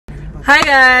Hi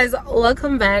guys,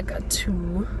 welcome back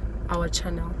to our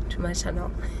channel, to my channel.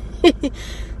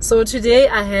 So today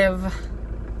I have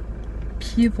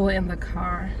people in the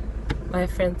car, my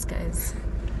friends, guys.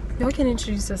 Y'all can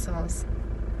introduce yourselves.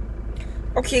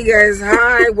 Okay guys,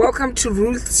 hi, welcome to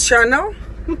Ruth's channel.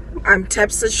 I'm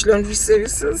Tap Search Laundry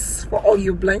Services for all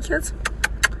your blankets.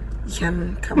 You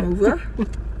can come over.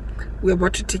 We're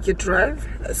about to take a drive,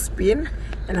 a spin,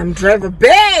 and I'm driver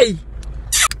Bay.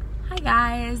 Hi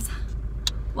guys,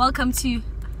 welcome to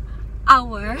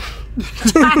our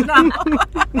channel.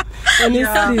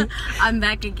 Honestly, I'm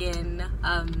back again.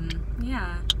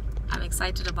 Yeah, I'm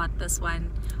excited about this one.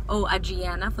 Oh,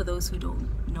 Adriana, for those who don't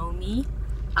know me,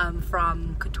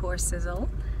 from Couture Sizzle,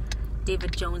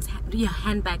 David Jones,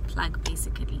 handbag plug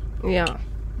basically. yeah.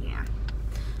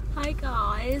 Hi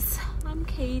guys, I'm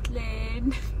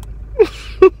Caitlin.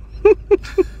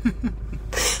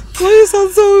 Why you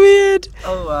sound so weird?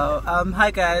 Oh wow. Hi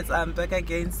guys, I'm back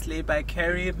again, Slay by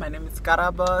Carrie. My name is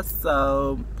Karaba.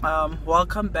 So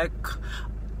welcome back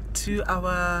to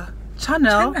our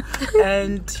channel.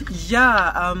 And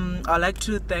yeah, I'd like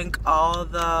to thank all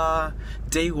the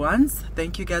day ones.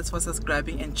 Thank you guys for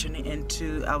subscribing and tuning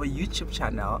into our YouTube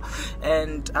channel.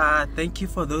 And thank you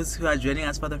for those who are joining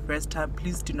us for the first time.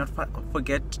 Please do not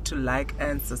forget to like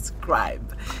and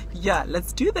subscribe. Yeah,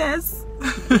 let's do this.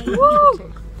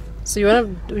 Woo! So you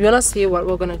wanna see what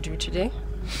we're gonna do today?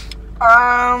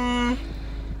 Not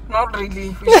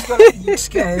really. We're just gonna eat,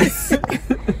 guys.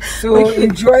 So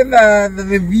enjoy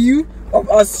the view of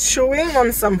us showing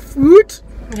on some food.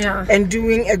 Yeah. And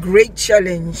doing a great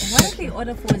challenge. What if they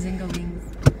order 4 Zinga wings?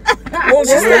 We'll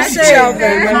just let each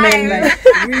other women, like,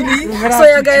 really. So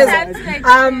yeah guys,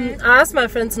 I asked my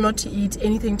friends not to eat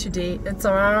anything today. It's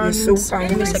around You're so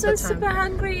hungry. let me I'm check so the time. super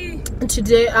hungry.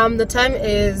 Today the time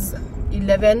is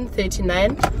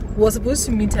 11:39. We were supposed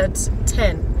to meet at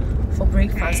 10 for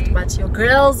breakfast, but your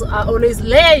girls are always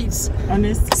late.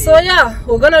 Honestly. So yeah,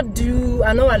 we're gonna do,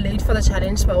 I know we're late for the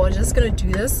challenge, but we're just gonna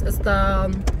do this. It's the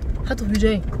how to be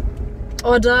doing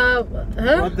order,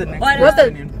 huh? What the next What the,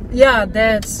 person yeah,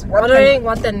 that's ordering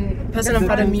what the person in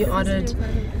front of me ordered.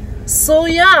 So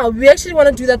yeah, we actually want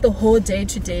to do that the whole day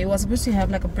today. We're supposed to have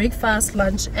like a breakfast,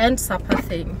 lunch and supper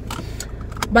thing,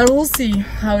 but we'll see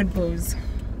how it goes.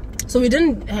 So we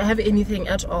didn't have anything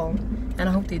at all, and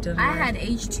I hope they didn't. I had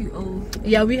H2O.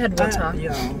 Yeah, we had water.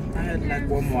 yeah, I had like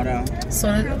warm water. So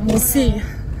we'll see.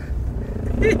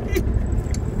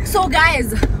 So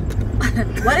guys,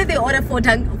 what if they order 4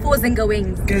 Zinga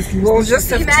wings? Guys, We'll just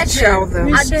have to chow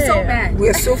them. I'd be so bad.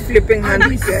 We're so flipping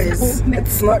hungry, guys.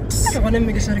 It's not. I want to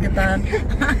make sure to get that.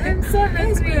 I'm so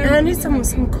hungry. And I need some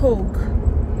coke,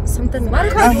 something. What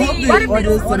if I they- hope what they if they order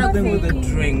don't order something with a food?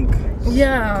 drink.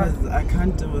 Yeah. Because I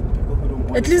can't deal with people who don't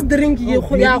want At least drink. maybe Yeah,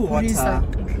 water.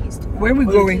 Where are we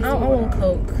going? I want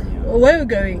coke. Where are we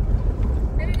going?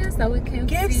 Maybe just that we can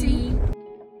see.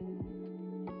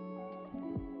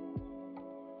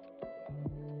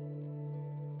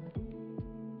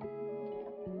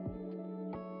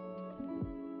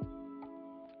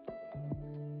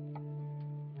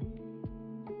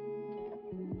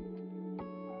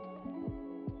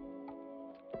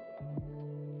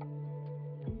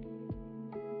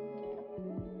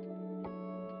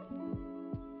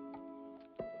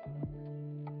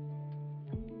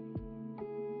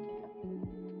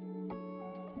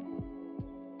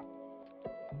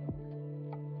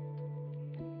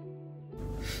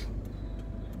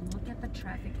 Look at the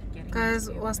traffic getting. Guys,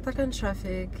 we're stuck in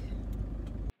traffic.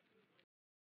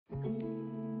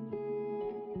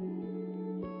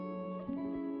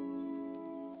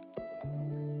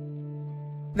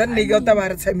 That nigga out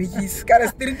about Tamikis. Got a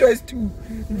street toys too.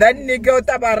 That nigga out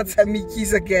about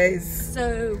Tamikis, guys.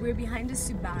 So we're behind a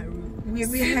Subaru. We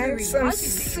have Subaru. some How do you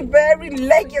say it? Subaru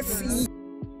legacy.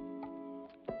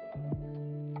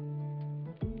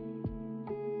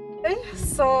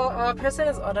 So our person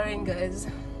is ordering, guys.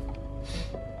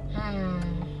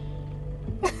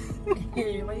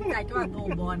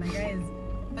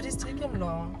 But it's taking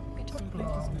long. It took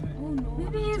long. Oh no.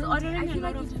 Maybe he's ordering a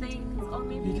lot of things, or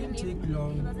maybe He didn't take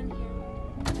long. he wasn't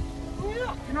here.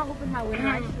 Can I open my window?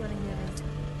 I just want to hear this.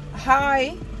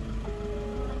 Hi.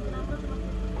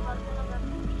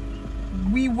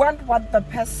 We want what the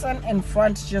person in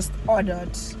front just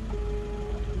ordered.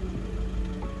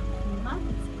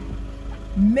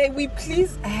 May we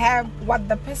please have what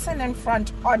the person in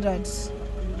front ordered?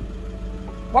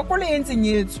 What are you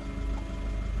saying?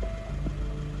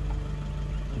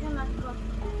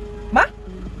 Ma?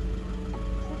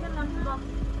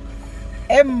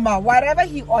 Emma, whatever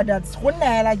he ordered, the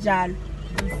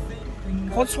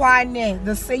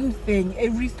same thing,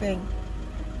 everything.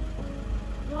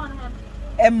 Go on ahead.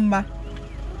 Emma.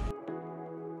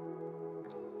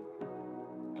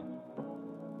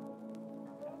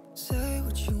 Say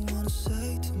what you wanna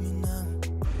say to me now.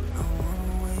 I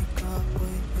wanna wake up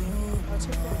with you. What's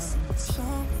your face? Show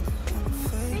me the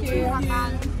fake. Thank you. I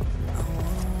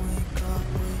wanna wake up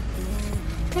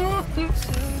with you.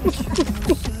 Say what you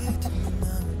wanna say to me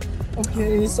now.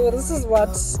 Okay, so this is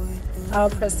what our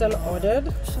person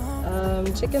ordered.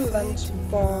 Chicken lunch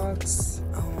box,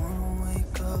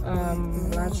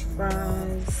 large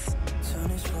fries.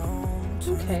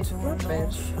 Okay, not bad.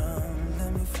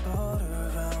 Let me float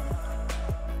around.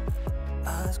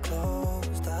 Eyes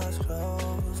closed,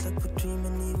 like we're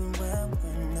dreaming even when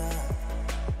we're not.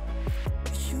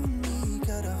 You and me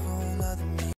got a whole other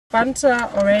me. Fanta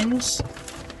orange.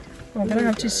 We're gonna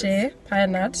have to share pie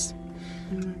nuts.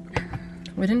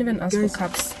 We didn't even ask for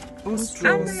cups.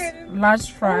 Straws.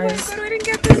 Large fries. Oh my god, we didn't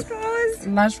get the straws.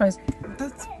 Large fries.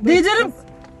 That's They didn't.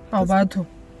 Oh, bad.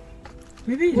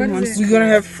 maybe you want We're gonna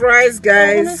have fries,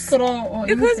 guys. Straw or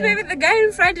Because anything. maybe the guy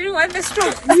in front didn't want the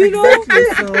straw. you know.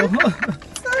 So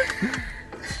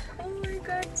Oh my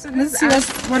god. So Let's see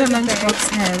what a lunchbox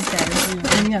has, guys.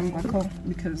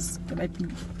 Because it might be.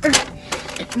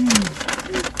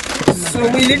 So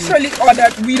we literally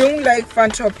ordered. We don't like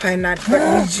Fanta or pine nut, but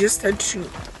we just had to.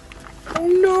 Oh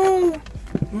no!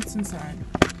 what's inside?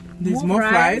 There's More more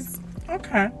fries. fries.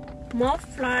 Okay. more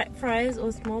fries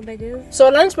or small burgers.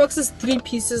 So lunchbox is 3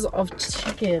 pieces of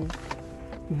chicken.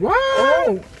 Wow.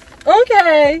 Oh,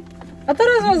 Okay. I thought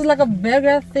it was like a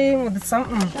burger thing with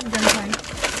something.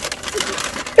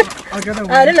 I'll get a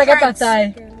I didn't like a pad Thanks.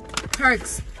 thai.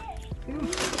 thanks.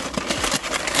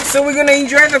 So we're gonna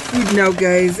enjoy the food now,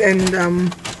 guys, and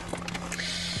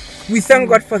we thank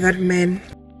God for that man.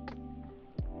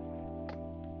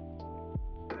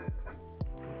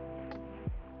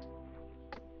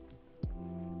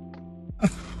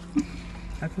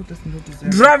 I thought there's no dessert.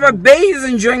 Driver Bay is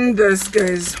enjoying this,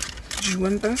 guys. Do you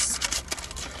want this?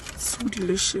 So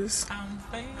delicious.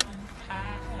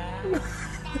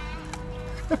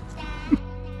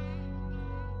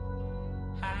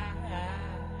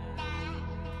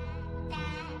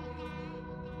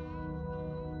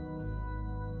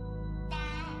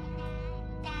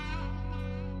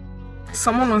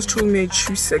 Someone once told me I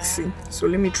chew sexy, so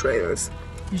let me try this.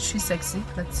 You choose sexy.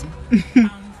 Let's see.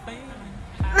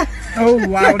 Oh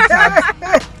wow, Tab.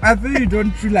 I think you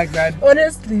don't feel like that.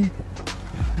 Honestly,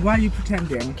 Why are you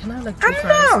pretending? can I have like 2 I'm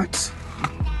fries?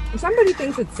 not. Somebody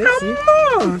thinks it's sexy.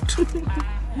 I'm not.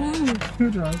 Who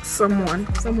does?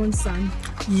 Someone. Someone's son.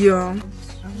 Yeah.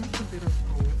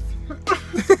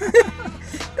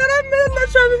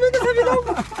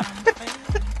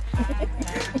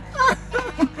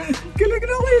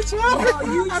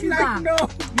 I'm like, no,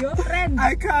 Your friend.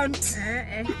 I can't.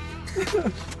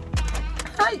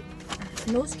 Hi.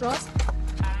 No straws.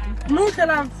 No,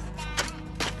 Kalam.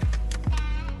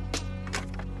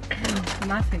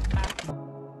 Nothing.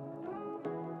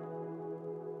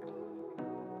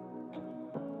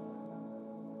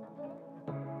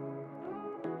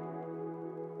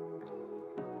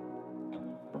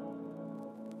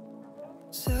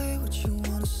 Say what you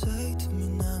wanna say to me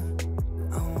now.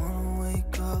 I wanna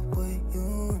wake up with you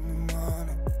in the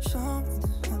morning. Show me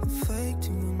there's nothing fake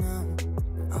to me now.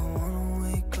 I wanna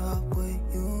wake up with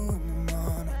you in the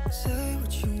morning. Say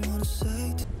what you wanna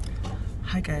say to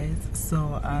Hi guys,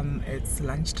 so it's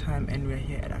lunchtime and we're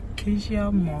here at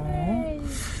Acacia Mall.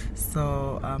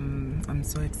 So I'm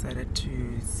so excited to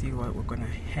see what we're gonna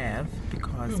have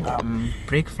because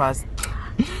breakfast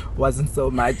wasn't so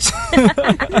much.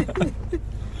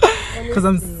 Because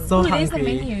I'm so hungry. There's the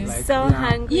menu. Like, So yeah.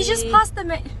 hungry. You just passed the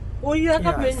menu. Oh, you have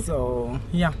Yeah, so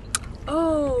yeah.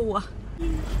 Oh.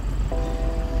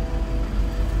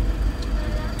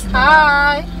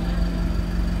 Hi.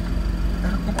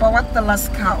 What the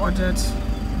last car ordered?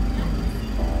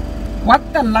 What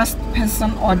the last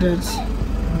person ordered?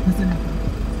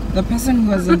 The person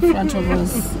who was in front of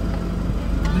us.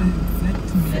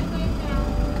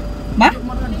 Ma?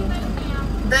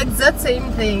 The exact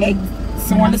same thing.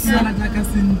 Someone is Yeah.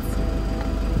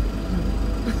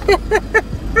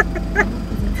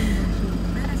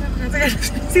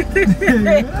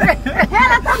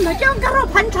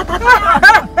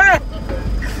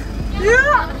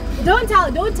 Don't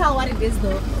tell what it is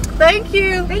though. Thank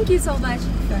you. Thank you so much.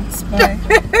 Thanks, bye.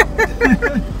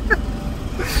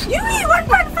 You eat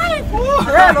 1.5.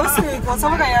 Yeah, no, see, what's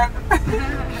up, guy?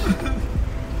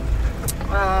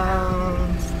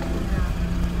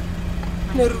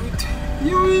 Nerut.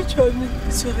 You each one.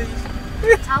 Sorry.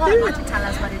 Tell her not to tell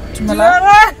us what it is.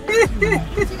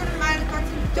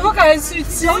 You guys,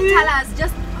 Don't tell us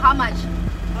just how much.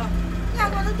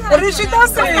 What did she not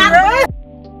say, right?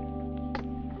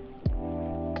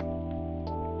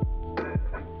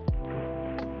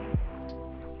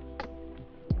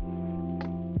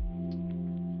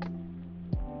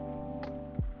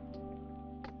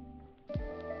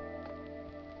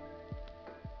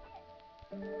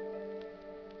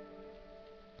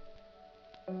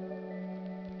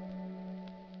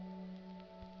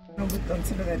 I would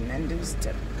consider that Nando's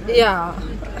tip. Yeah.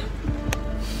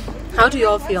 How do you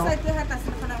all feel?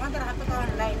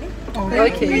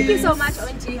 Okay. Thank you so much,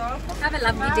 Auntie. Have a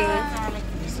lovely day.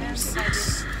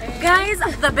 Guys,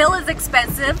 the bill is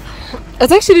expensive.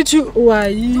 It's actually too.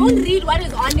 Why? Don't read what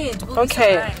is on it. We'll be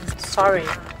Okay. surprised. Sorry.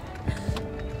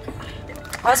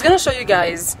 I was gonna show you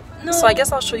guys. No. So I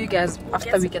guess I'll show you guys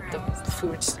after we get the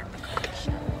food.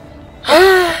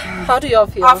 How do y'all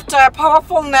feel? After a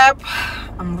powerful nap,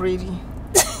 I'm ready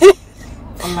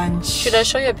for lunch. Should I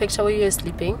show you a picture where you're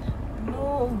sleeping?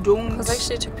 No, don't. Because I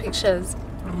actually took pictures.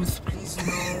 Ruth, please,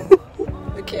 no.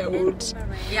 Okay, I won't.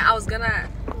 Yeah, I was gonna.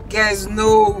 Guys,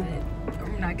 no.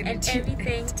 I'm not gonna And do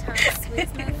everything turns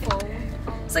with my phone.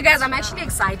 So, guys, I'm actually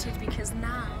excited because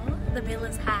now the bill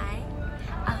is high.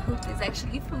 I hope there's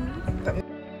actually food.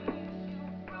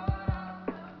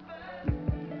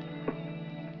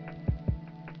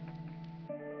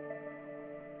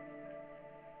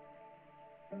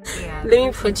 Yeah. Let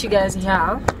me put you guys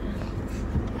here.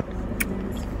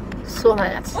 So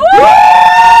nice. Let's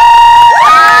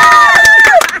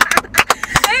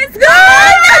go!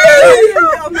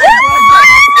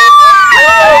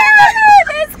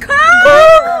 Let's go!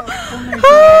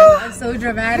 I'm so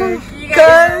dramatic. You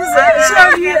guys,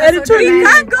 we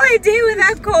can't go a day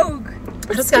without Coke.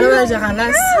 Just kind of like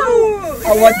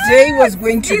Our day was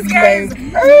going to be like.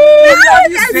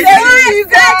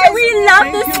 We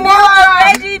love the smell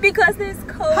already because there's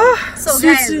Coke. So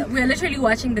guys, we're literally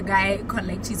watching the guy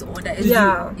collect his order.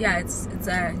 It's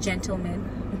a gentleman.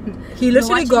 he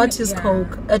literally got watching- his yeah.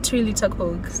 Coke, a 3-liter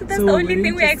Coke. So that's the only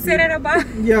thing we're excited about.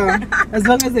 Yeah, as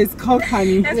long as there's Coke,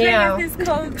 honey. As Yeah. long as there's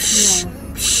Coke.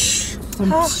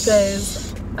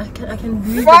 Guys, I can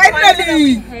breathe.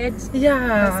 Finally! Head.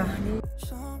 Yeah.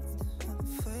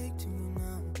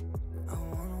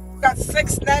 Got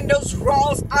 6 Nando's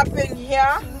rolls up in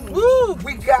here. Woo!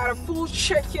 We got a full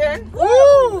chicken.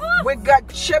 Woo! We got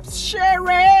chips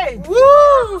sherry.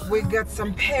 Woo! We got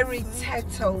some peri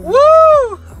tato.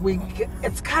 Woo!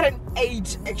 It's cut in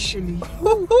 8 actually.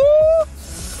 Woo!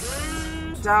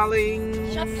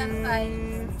 Darling. I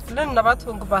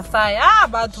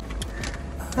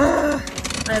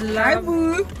Hi, love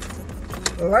boo.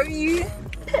 Love you.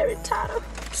 peri tato.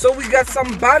 So we got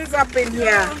some buns up in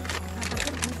here.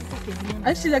 I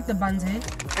actually like the buns, eh?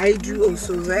 I do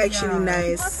also. They're actually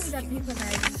nice.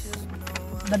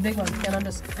 The big ones. Cannot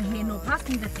just No, pass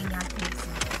me the thing.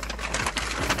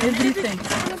 everything.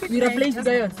 You replace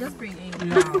the yours. Just bring in.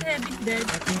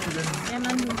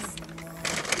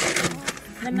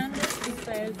 And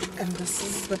this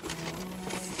is the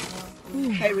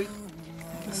peri.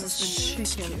 This is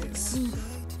chicken.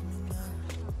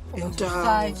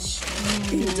 Indulge.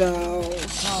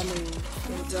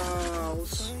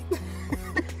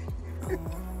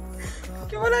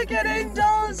 You wanna get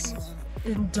indulged?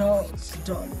 Indulge,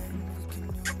 darling.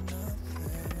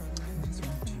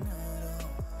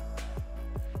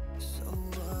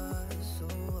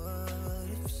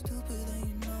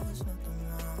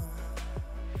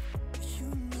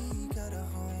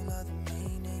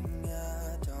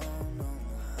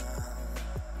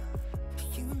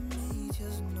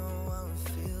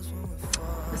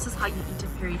 This is how you eat a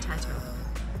peri tato.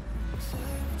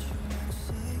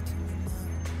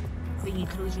 Then you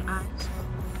close your eyes,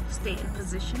 stay in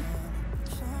position.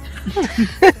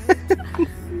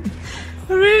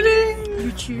 Really?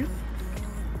 You chew.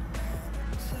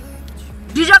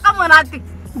 Did you come on?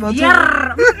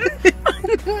 Yeah.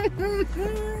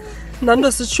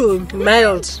 Nando's is true.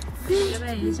 Mild.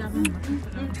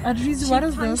 Adrizi, what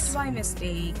is this? By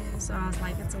mistake, so I was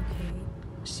like, it's okay.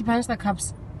 She punched the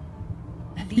cups.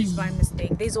 These by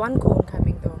mistake. There's one cone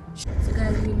coming though. So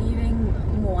guys, we're leaving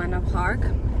Moana Park.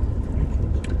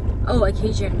 Oh,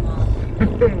 Occasion Mall.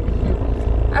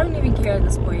 I don't even care at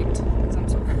this point because I'm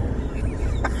so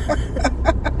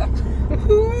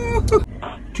full.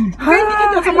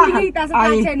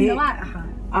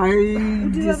 I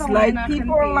dislike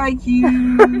people like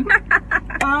you.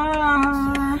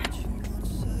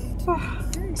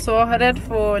 So headed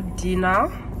for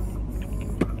dinner.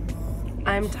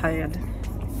 I'm tired.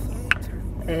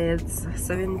 It's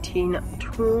 5:17.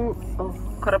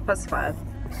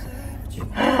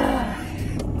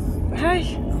 Hi.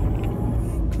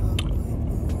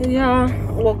 Yeah,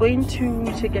 we're going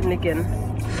to Chicken again.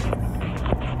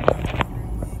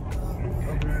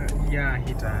 Yeah,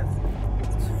 he does.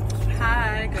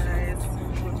 Hi guys,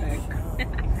 we're back.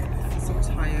 So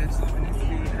tired,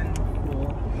 honestly, and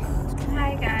cool.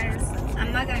 Hi guys.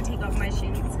 I'm not gonna take off my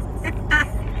shades.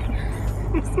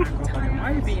 Why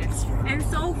are you being extra? And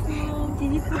so cool.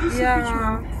 Can you put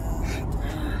Yeah.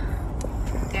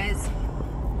 Guys,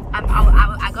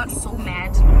 I got so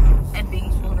mad at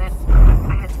being full that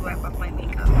I had to wipe off my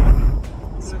makeup.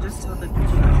 So just tell the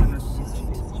bitch I'm not used to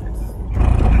these checks.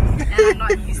 And I'm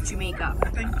not used to makeup.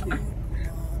 Thank you.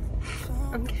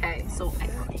 Okay, so I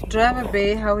got Driver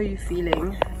Bay, how are you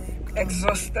feeling?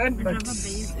 Exhausted, but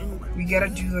we gotta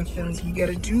do the things. We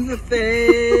gotta do the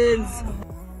things.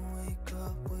 Wake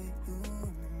up with you in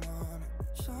the morning.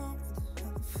 Show me there's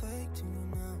nothing fake to me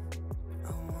now. I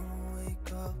wanna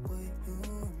wake up with you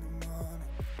in the morning.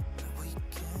 We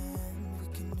can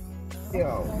do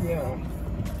nothing. Yeah.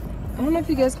 I don't know if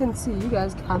you guys can see. You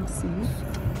guys can't see.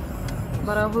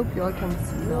 But I hope y'all can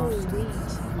see.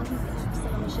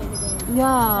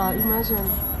 Yeah, imagine.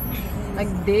 Like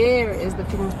there is the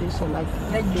filling station. Like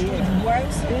there. There.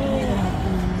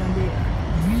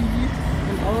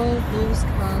 And all those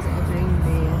cars are going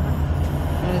there.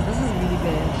 Guys, this is really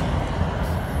bad.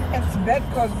 It's bad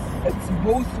because it's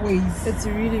both ways. It's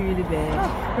really, really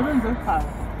bad. Even this car.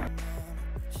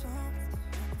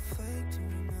 Fake to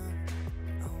me now.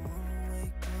 I wanna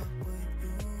wake up with you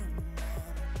in the morning.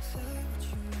 Say what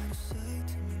you wanna say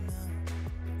to me now.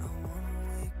 I wanna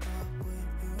wake up with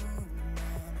you in the morning.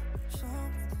 Show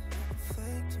me there's nothing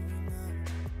fake to me now.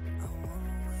 I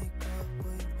wanna wake up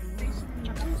with you in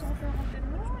the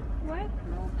morning.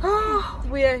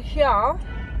 We are here.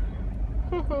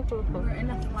 We're in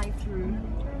a fly-through.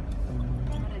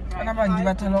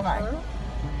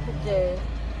 Okay.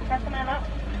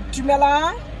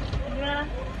 Dumelang.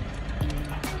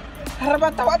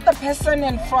 Rabata, what the person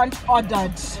in front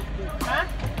ordered.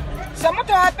 Someone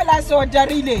to help us order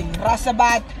relay.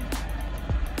 Rasabat.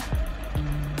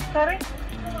 Sorry?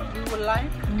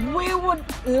 We would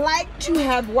like to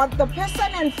have what the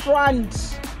person in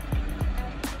front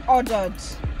ordered.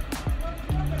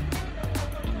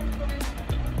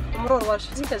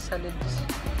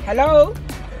 Hello?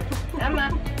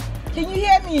 Can you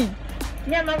hear me?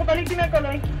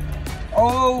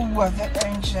 Oh, the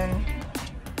engine.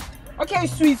 Okay,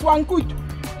 sweet, one good.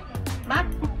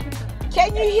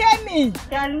 Can you hear me?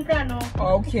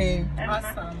 Okay.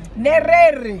 Awesome.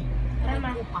 Nerere.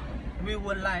 We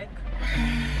would like.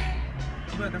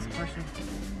 Wait, that's a question.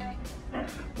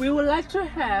 We would like to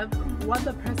have what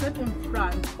the person in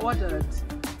front ordered.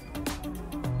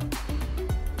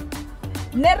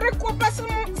 Nere kopa se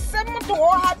motho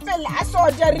o hapela a se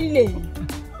orderile.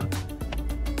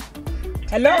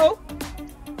 Hello?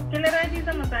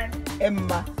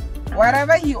 Emma.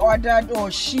 Whatever he ordered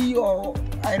or she or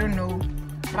I don't know.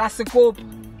 Rasekop.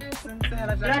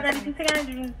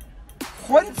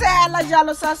 Gonse ala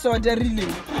jalo sa se orderile.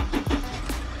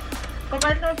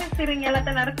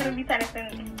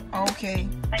 Okay.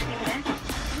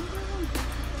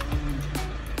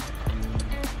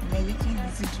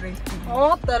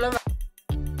 Oh, tell him.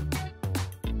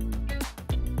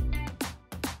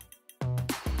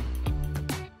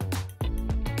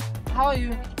 How are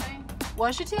you?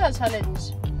 We're shooting a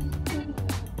challenge.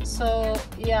 So,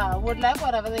 yeah, would like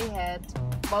whatever they had,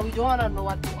 but we don't want to know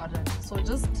what they ordered. So,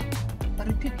 just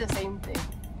repeat the same thing.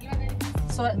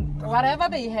 So, whatever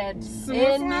they had,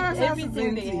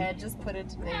 everything they had, just put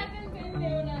it there.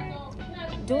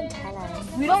 Don't tell us.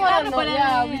 We don't want to know.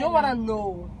 Yeah, we don't want to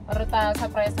know.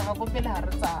 Surprise.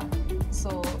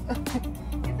 So,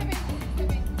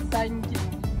 thank you.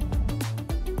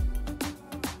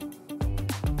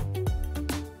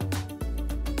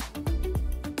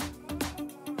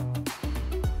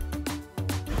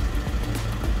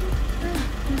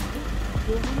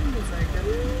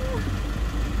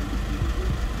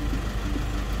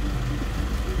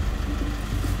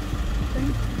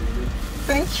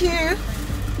 Thank you.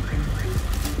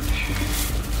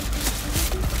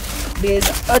 There's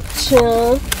a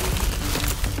chunk.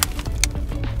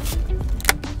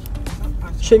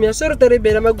 Show me a sort of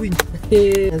better magwin.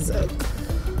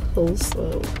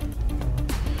 Also.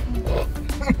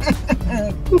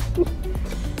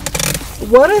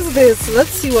 What is this? Let's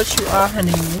see what you are,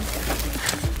 honey.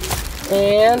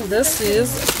 And this is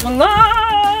oh,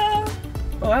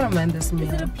 I don't mind this meal.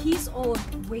 Is it a piece or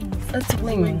wings? It's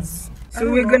wings. So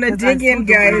we're gonna dig in,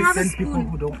 guys. There's people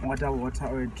who don't order water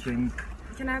or drink.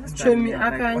 Can I have a spoon? Show me, I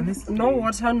can. No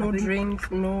water, no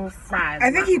drink, no fries.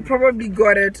 I think he probably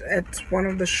got it at one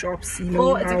of the shops. You know,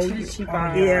 Oh, it's how actually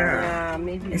cheaper. Yeah.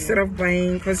 Maybe. Instead of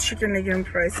buying, because chicken again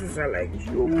prices are like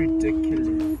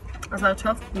Ridiculous. It's like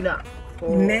 12 kula.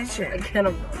 for Imagine. a can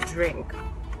of drink.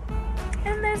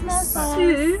 And there's more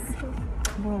sauce.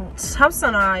 Taps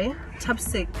and I,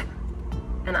 Tapsick,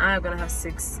 and I are gonna have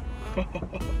 6.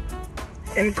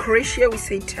 In Croatia, we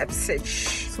say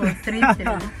tapsich. So 3.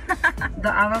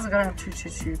 The others are gonna have 2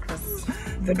 because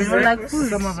The they don't like breakfast. food.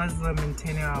 Some of us are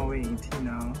maintaining our weight, you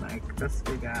know, like that's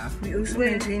bigger. We also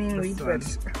maintaining weight, but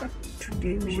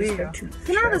today we just have to.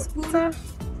 Can I have a spoon? Oh,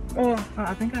 Oh,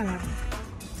 I think I have.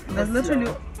 there's literally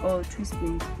 2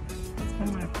 spoons.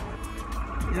 Oh my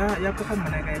god. Yeah, put on my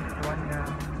guy.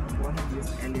 One of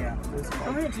these earlier. I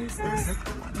want to taste this.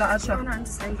 The I Acha. don't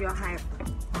understand your hype.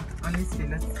 Honestly,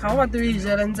 let's How about the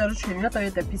usual and the training? Not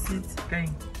the pieces. go.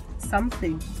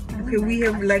 Something. Okay, we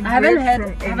have like. I haven't bread had.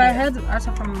 from Have I India. had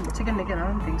Acha from Chicken Nugget? I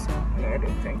don't think so. No, I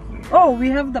don't think you. Oh, we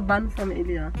have the bun from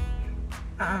Elia.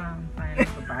 Fine.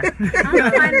 Bye.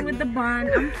 I'm fine with the bun.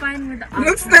 I'm fine with the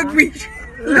Looks Asha. like we.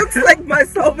 Looks like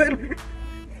myself and.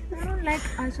 I don't like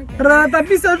Asha. Rata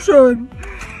pisachon.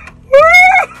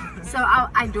 So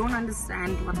I don't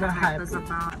understand what the hype is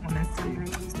about. Honestly,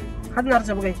 How do you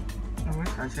know? I wish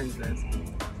Acha is less.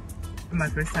 My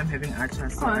first time having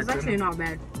Acha, so Oh, I it's don't actually know. not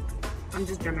bad. I'm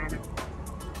just dramatic.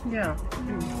 Yeah.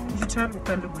 You should try to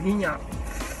tell the guinya.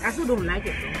 I still don't like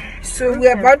it though. So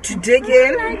we're about to dig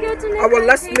in our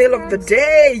last meal of the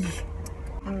day.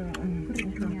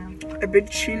 A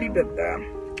bit chilly, but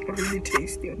really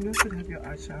tasty. You should have your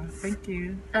Acha. Thank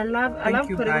you. I love Thank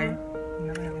you, putting. bye.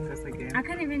 Never having this again. I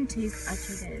can't even taste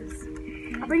Asha, guys.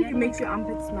 I think it makes your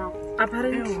armpit smell.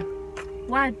 Apparently.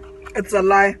 What? It's a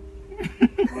lie.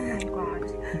 Oh my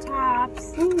god.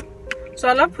 Tops. So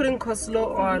I love putting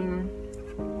coleslaw on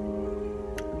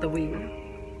the wing.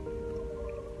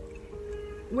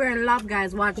 We're in love,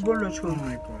 guys. Watch. Oh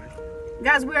my god.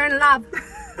 Guys, we're in love.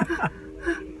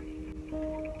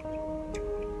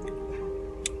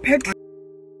 Pet.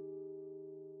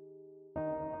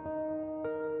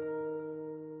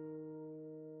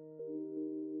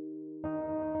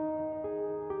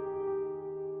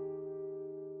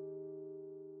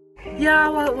 Yeah,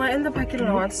 well, we're in the parking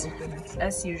lot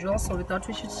as usual, so we thought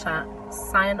we should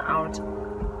sign out.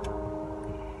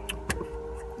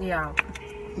 Yeah.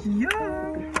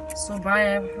 Yeah. So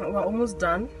bye. We're almost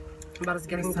done, but it's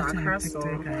getting Such a darker. hectic So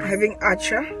day, guys. Having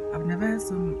acha. I've never had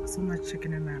so much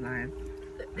chicken in my life.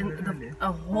 Literally.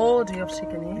 a whole day of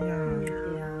chicken. Eh?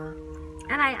 Yeah.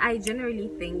 Yeah. And I generally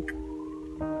think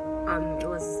it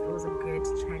was a good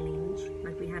challenge.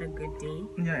 Like we had a good day.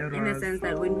 Yeah, it In the was. sense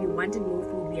that when we wanted more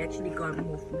food, we actually got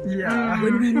more food. Yeah.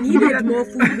 When we needed more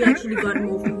food, we actually got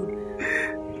more food.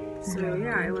 So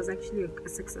yeah, it was actually a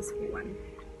successful one.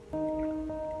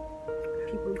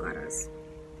 People got us.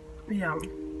 Yeah.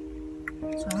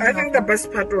 So I think the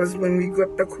best part was when we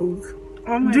got the Coke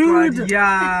Oh my Dude. god,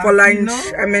 yeah. for lunch. You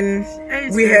know, I mean,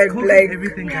 it's we just had Coke like and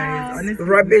everything, guys. Honestly,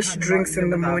 rubbish we can't drinks in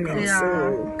the live without morning. Coke. Yeah.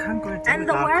 So Can't go a day And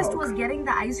the without worst Coke. was getting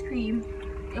the ice cream.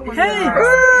 It was Hey. the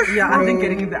worst. Yeah, I think No.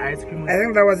 getting the ice cream I was.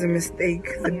 think that was a mistake,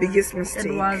 the biggest mistake.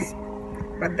 it was.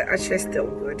 But the acha is still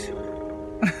good.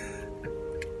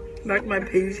 Like my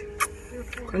page.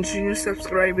 Continue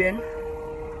subscribing.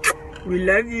 We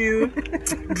love you.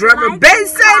 Drop a bell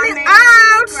signing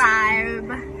out. Subscribe.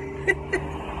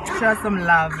 Show some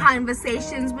love.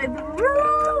 Conversations with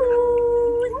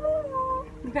Ruth.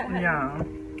 Yeah.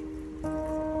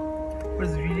 It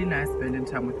was really nice spending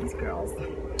time with these girls.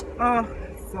 Oh,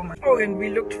 so much. Oh, and we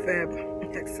looked fab,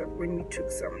 except when we took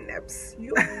some naps.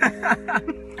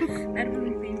 That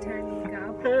would be fantastic.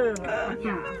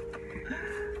 Yeah.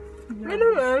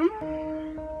 Anyway.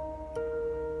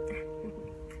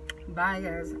 Bye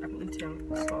guys. I'm eating.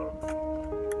 So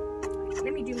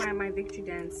Let me do my victory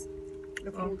dance.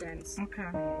 The cool dance. Okay.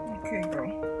 Okay, girl.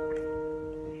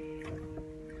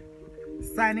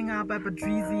 Signing out by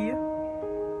Patrizi.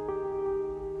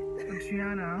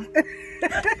 Adriana.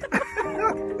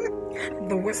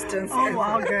 The Western Oh side.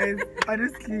 wow, guys.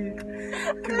 Honestly.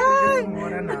 Can we get some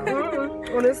water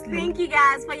now? honestly. Thank you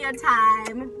guys for your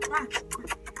time.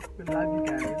 We love you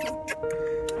guys.